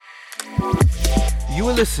You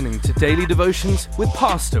are listening to Daily Devotions with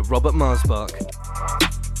Pastor Robert Marsbach.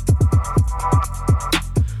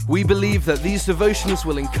 We believe that these devotions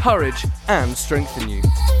will encourage and strengthen you.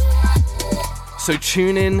 So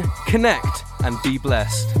tune in, connect, and be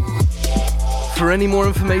blessed. For any more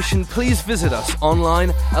information, please visit us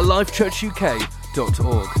online at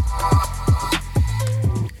lifechurchuk.org.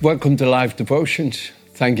 Welcome to Life Devotions.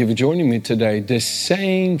 Thank you for joining me today. The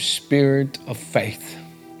same spirit of faith.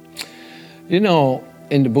 You know,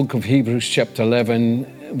 in the book of Hebrews chapter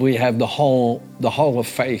 11, we have the hall of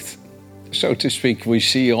faith, so to speak. We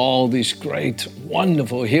see all these great,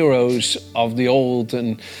 wonderful heroes of the Old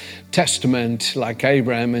and Testament, like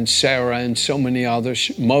Abraham and Sarah and so many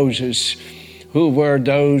others, Moses, who were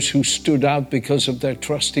those who stood out because of their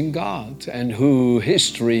trust in God, and who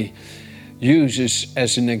history uses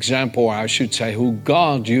as an example, or I should say, who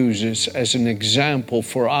God uses as an example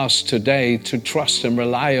for us today to trust and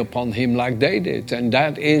rely upon Him like they did. And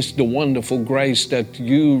that is the wonderful grace that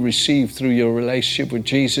you receive through your relationship with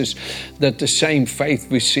Jesus, that the same faith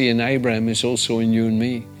we see in Abraham is also in you and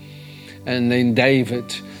me, and in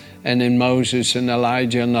David, and in Moses and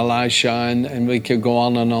Elijah and Elisha, and we could go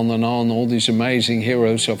on and on and on, all these amazing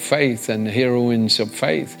heroes of faith and heroines of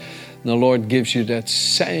faith. The Lord gives you that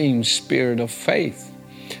same spirit of faith.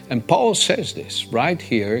 And Paul says this right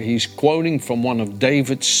here. He's quoting from one of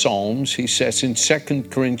David's Psalms. He says in 2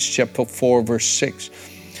 Corinthians chapter 4, verse 6,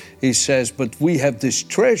 he says, "But we have this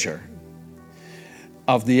treasure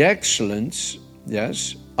of the excellence,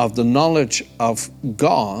 of the knowledge of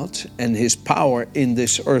God and His power in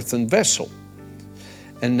this earthen vessel."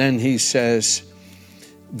 And then he says,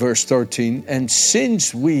 verse 13, "And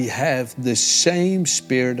since we have the same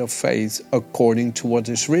spirit of faith according to what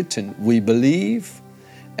is written, we believe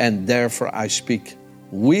and therefore I speak.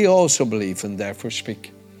 We also believe and therefore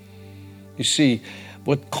speak." You see,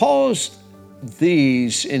 what caused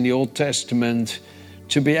these in the Old Testament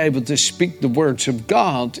to be able to speak the words of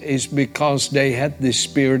God is because they had this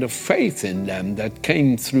spirit of faith in them that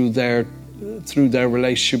came through their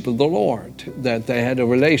relationship with the Lord, that they had a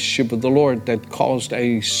relationship with the Lord that caused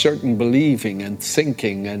a certain believing and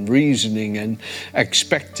thinking and reasoning and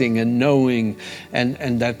expecting and knowing,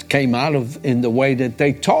 and that came out of in the way that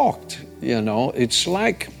they talked. You know, it's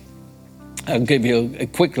like, I'll give you a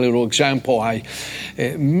quick little example.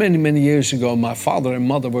 Many years ago, my father and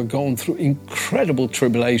mother were going through incredible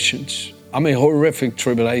tribulations. I mean, horrific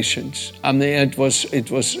tribulations. I mean, it was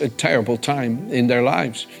a terrible time in their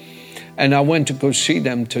lives. And I went to go see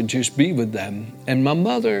them, to just be with them. And my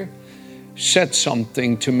mother said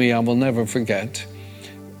something to me I will never forget.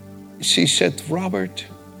 She said, "Robert,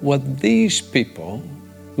 what these people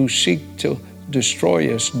who seek to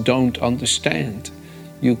destroy us don't understand,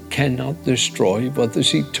 you cannot destroy what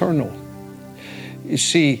is eternal." You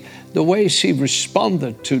see, the way she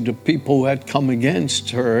responded to the people who had come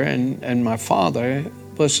against her and my father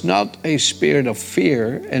was not a spirit of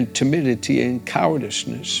fear and timidity and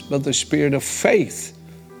cowardice, but the spirit of faith.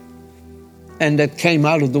 And that came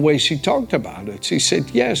out of the way she talked about it. She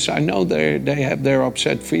said, "Yes, I know they have their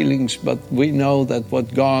upset feelings, but we know that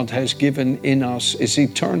what God has given in us is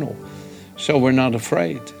eternal. So we're not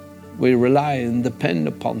afraid. We rely and depend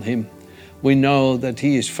upon Him. We know that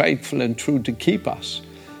He is faithful and true to keep us."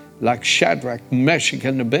 Like Shadrach, Meshach,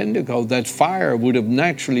 and Abednego, that fire would have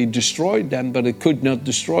naturally destroyed them, but it could not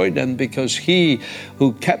destroy them because He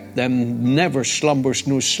who kept them never slumbers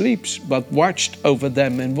nor sleeps, but watched over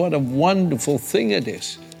them. And what a wonderful thing it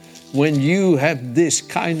is when you have this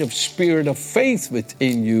kind of spirit of faith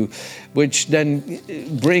within you, which then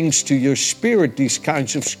brings to your spirit these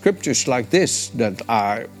kinds of scriptures like this that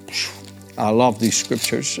I love these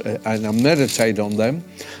scriptures and I meditate on them.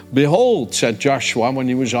 "Behold," said Joshua when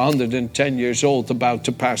he was 110 years old, about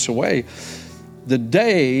to pass away,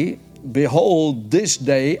 "Behold, this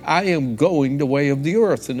day I am going the way of the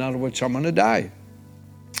earth." In other words, I'm going to die.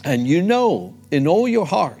 "And you know in all your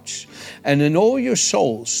hearts and in all your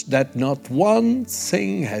souls that not one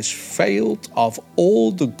thing has failed of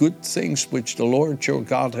all the good things which the Lord your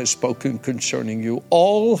God has spoken concerning you.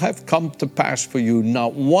 All have come to pass for you.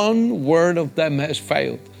 Not one word of them has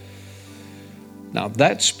failed." Now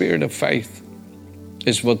that spirit of faith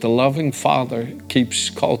is what the loving Father keeps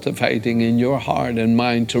cultivating in your heart and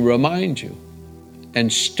mind to remind you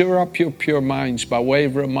and stir up your pure minds by way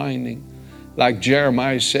of reminding. Like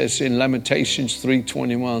Jeremiah says in Lamentations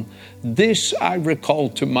 3:21, "This I recall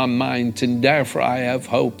to my mind, and therefore I have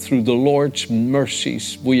hope. Through the Lord's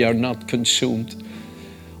mercies we are not consumed."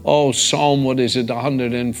 Oh, Psalm, what is it,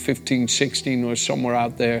 115, 16 or somewhere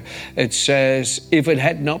out there. It says, if it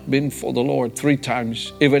had not been for the Lord, 3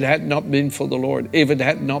 times, if it had not been for the Lord, if it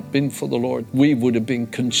had not been for the Lord, we would have been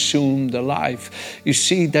consumed alive. You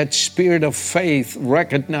see, that spirit of faith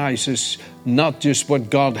recognizes not just what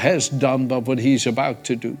God has done, but what he's about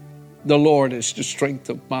to do. The Lord is the strength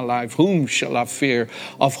of my life. Whom shall I fear?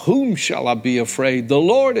 Of whom shall I be afraid? The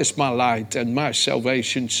Lord is my light and my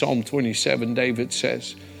salvation. Psalm 27, David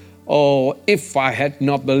says. Oh, if I had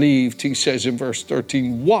not believed, he says in verse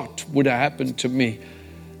 13, what would have happened to me?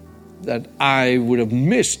 That I would have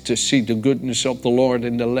missed to see the goodness of the Lord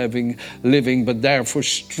in the living, but therefore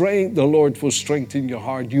the Lord will strengthen your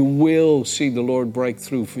heart. You will see the Lord break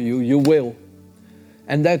through for you. You will.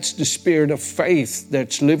 And that's the spirit of faith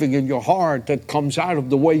that's living in your heart that comes out of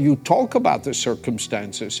the way you talk about the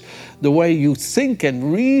circumstances, the way you think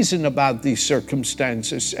and reason about these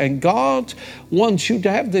circumstances. And God wants you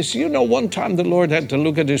to have this. You know, one time the Lord had to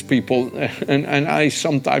look at his people, and I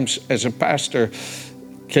sometimes as a pastor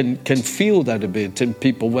can feel that a bit in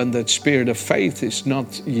people when that spirit of faith is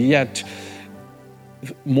not yet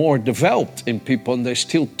more developed in people, and they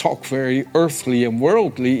still talk very earthly and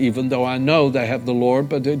worldly, even though I know they have the Lord,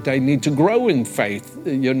 but they need to grow in faith.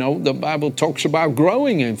 You know, the Bible talks about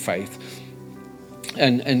growing in faith.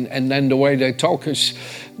 And then the way they talk is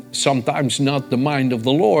sometimes not the mind of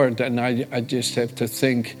the Lord. And I just have to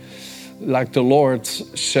think, like the Lord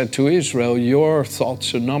said to Israel, your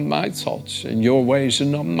thoughts are not my thoughts, and your ways are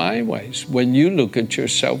not my ways. When you look at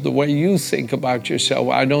yourself, the way you think about yourself,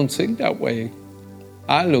 I don't think that way.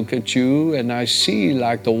 I look at you and I see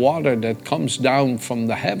like the water that comes down from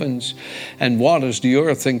the heavens and waters the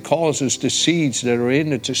earth and causes the seeds that are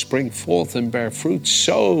in it to spring forth and bear fruit.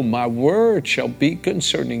 So my word shall be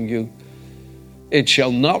concerning you. It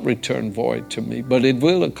shall not return void to me, but it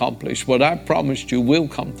will accomplish what I promised you will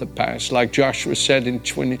come to pass. Like Joshua said in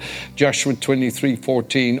Joshua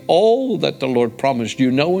 23:14, all that the Lord promised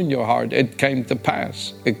you know in your heart, it came to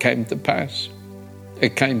pass. It came to pass.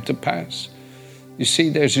 It came to pass. You see,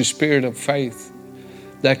 there's a spirit of faith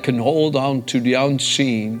that can hold on to the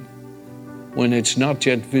unseen when it's not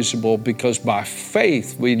yet visible, because by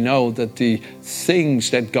faith we know that the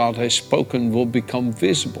things that God has spoken will become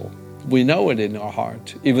visible. We know it in our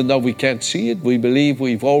heart. Even though we can't see it, we believe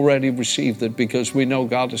we've already received it because we know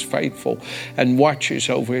God is faithful and watches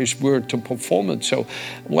over his word to perform it. So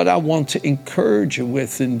what I want to encourage you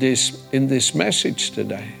with in this message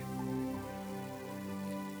today,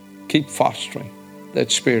 keep fostering that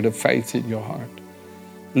spirit of faith in your heart.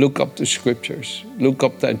 Look up the scriptures. Look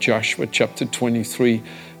up that Joshua chapter 23,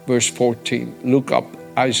 verse 14. Look up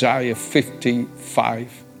Isaiah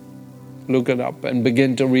 55. Look it up and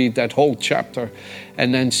begin to read that whole chapter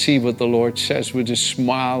and then see what the Lord says with a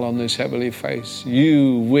smile on his heavenly face.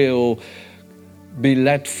 You will be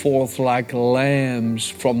led forth like lambs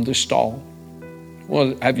from the stall.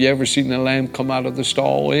 Well, have you ever seen a lamb come out of the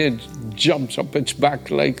stall? It jumps up its back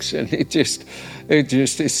legs and it just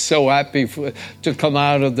is so happy to come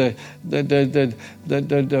out of the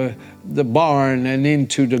barn and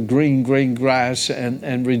into the green grass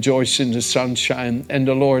and rejoice in the sunshine. And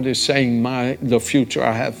the Lord is saying, the future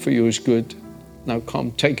I have for you is good. Now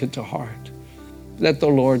come, take it to heart. Let the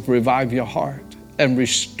Lord revive your heart and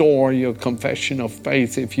restore your confession of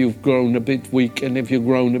faith if you've grown a bit weak and if you've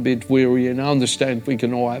grown a bit weary. And I understand we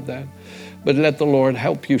can all have that. But let the Lord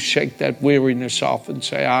help you shake that weariness off and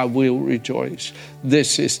say, I will rejoice.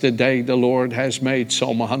 This is the day the Lord has made,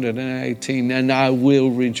 Psalm 118, and I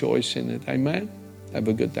will rejoice in it. Amen. Have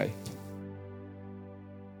a good day.